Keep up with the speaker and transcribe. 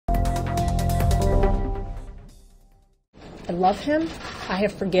I love him. I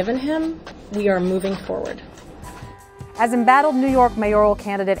have forgiven him. We are moving forward. As embattled New York mayoral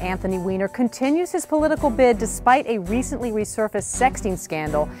candidate Anthony Weiner continues his political bid despite a recently resurfaced sexting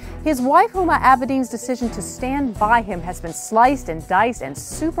scandal, his wife Huma Abedin's decision to stand by him has been sliced and diced and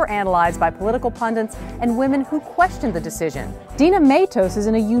superanalyzed by political pundits and women who question the decision. Dina Matos is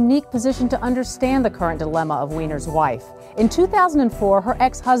in a unique position to understand the current dilemma of Weiner's wife. In 2004, her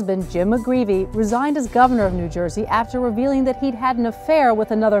ex-husband, Jim McGreevey, resigned as governor of New Jersey after revealing that he'd had an affair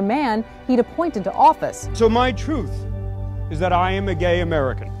with another man he'd appointed to office. So my truth is that I am a gay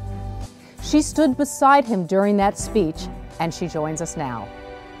American. She stood beside him during that speech, and she joins us now.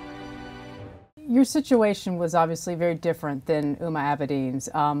 Your situation was obviously very different than Huma Abedin's,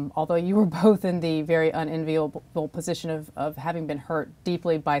 although you were both in the very unenviable position of having been hurt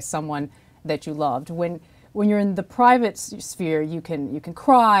deeply by someone that you loved. When you're in the private sphere, you can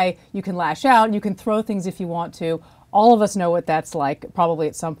cry, you can lash out, you can throw things if you want to. All of us know what that's like, probably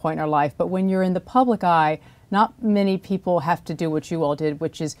at some point in our life. But when you're in the public eye, not many people have to do what you all did,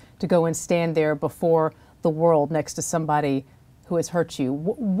 which is to go and stand there before the world next to somebody who has hurt you.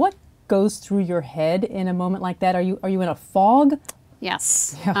 What goes through your head in a moment like that? Are you in a fog?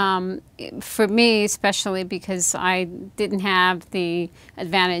 Yes. Yeah. For me, especially because I didn't have the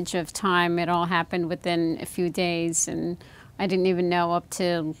advantage of time. It all happened within a few days, and I didn't even know up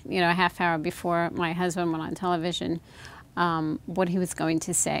to a half hour before my husband went on television what he was going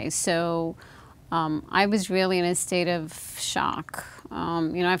to say. So I was really in a state of shock.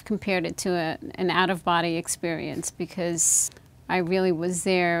 I've compared it to an out-of-body experience because I really was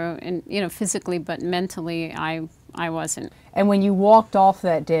there, and physically, but mentally, I wasn't. And when you walked off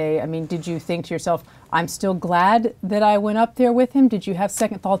that day, I mean, did you think to yourself, I'm still glad that I went up there with him? Did you have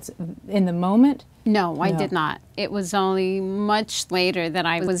second thoughts in the moment? No, I did not. It was only much later that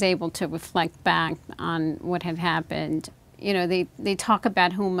I was able to reflect back on what had happened. They talk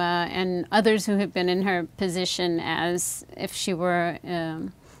about Huma and others who have been in her position as if she were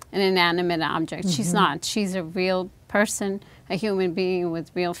an inanimate object. Mm-hmm. She's not. She's a real person, a human being with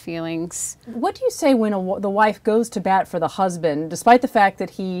real feelings. What do you say when the wife goes to bat for the husband, despite the fact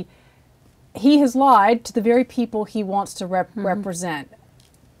that he has lied to the very people he wants to represent?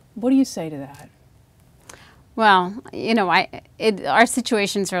 What do you say to that? Well, our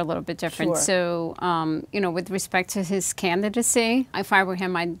situations are a little bit different. Sure. So, with respect to his candidacy, if I were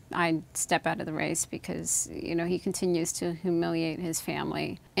him, I'd step out of the race because, he continues to humiliate his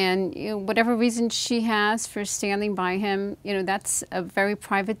family. And, whatever reason she has for standing by him, that's a very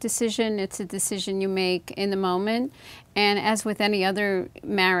private decision. It's a decision you make in the moment. And as with any other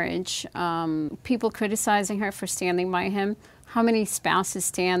marriage, people criticizing her for standing by him, how many spouses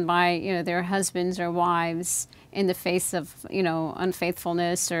stand by, their husbands or wives in the face of,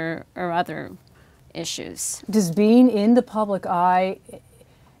 unfaithfulness or other issues? Does being in the public eye,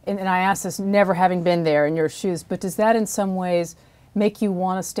 and I ask this never having been there in your shoes, but does that in some ways make you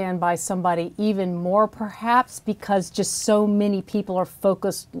want to stand by somebody even more, perhaps, because just so many people are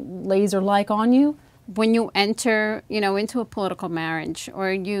focused laser-like on you? When you enter, into a political marriage,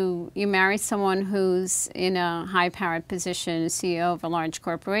 or you marry someone who's in a high-powered position, CEO of a large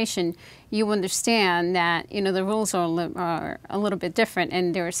corporation, you understand that, the rules are a little bit different,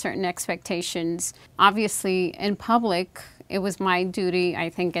 and there are certain expectations. Obviously, in public, it was my duty, I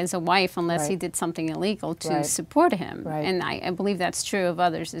think, as a wife, unless he did something illegal, to support him. Right. And I believe that's true of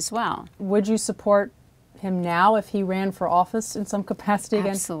others as well. Would you support him now if he ran for office in some capacity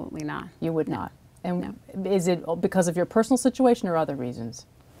again? Absolutely not. You would not? And is it because of your personal situation or other reasons?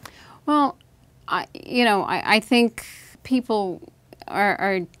 Well, I think people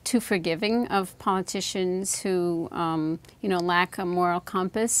are too forgiving of politicians who, lack a moral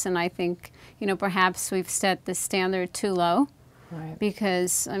compass. And I think, perhaps we've set the standard too low. Right.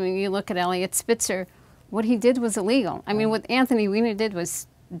 Because, you look at Eliot Spitzer, what he did was illegal. I mean, what Anthony Weiner did was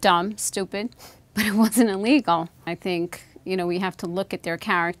dumb, stupid, but it wasn't illegal. I think, we have to look at their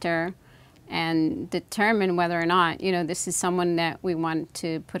character and determine whether or not, this is someone that we want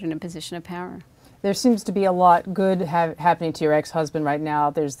to put in a position of power. There seems to be a lot good happening to your ex-husband right now.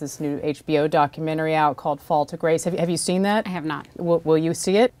 There's this new HBO documentary out called Fall to Grace. Have you seen that? I have not. Will you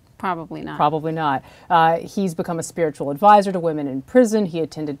see it? Probably not. Probably not. He's become a spiritual advisor to women in prison. He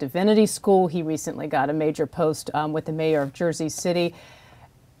attended divinity school. He recently got a major post with the mayor of Jersey City.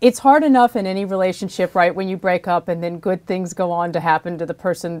 It's hard enough in any relationship, right, when you break up and then good things go on to happen to the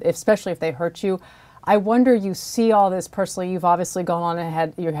person, especially if they hurt you. I wonder, you see all this personally. You've obviously gone on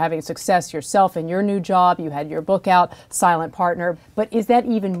and you're having success yourself in your new job. You had your book out, Silent Partner. But is that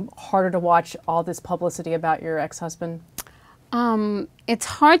even harder to watch, all this publicity about your ex-husband? It's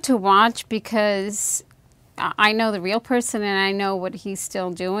hard to watch because I know the real person, and I know what he's still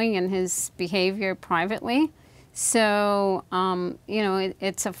doing and his behavior privately. So, you know,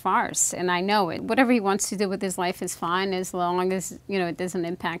 it's a farce, and I know it. Whatever he wants to do with his life is fine, as long as, you know, it doesn't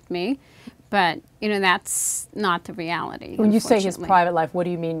impact me. But, you know, that's not the reality. When you say his private life, what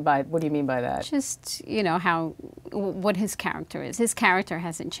do you mean by that? Just, you know, what his character is. His character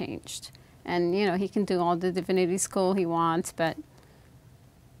hasn't changed. And, you know, he can do all the divinity school he wants, but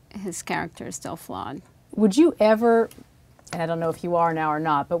his character is still flawed. Would you ever, and I don't know if you are now or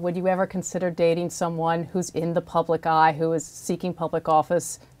not, but would you ever consider dating someone who's in the public eye, who is seeking public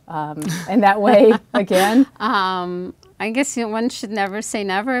office in that way again? I guess one should never say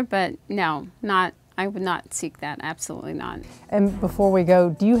never, but no, I would not seek that, absolutely not. And before we go,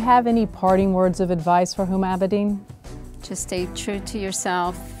 do you have any parting words of advice for Huma Abedin? Just stay true to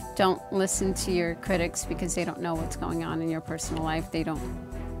yourself. Don't listen to your critics, because they don't know what's going on in your personal life. They don't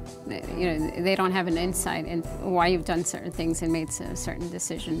have an insight in why you've done certain things and made certain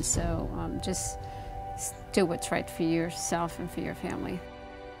decisions. So just do what's right for yourself and for your family.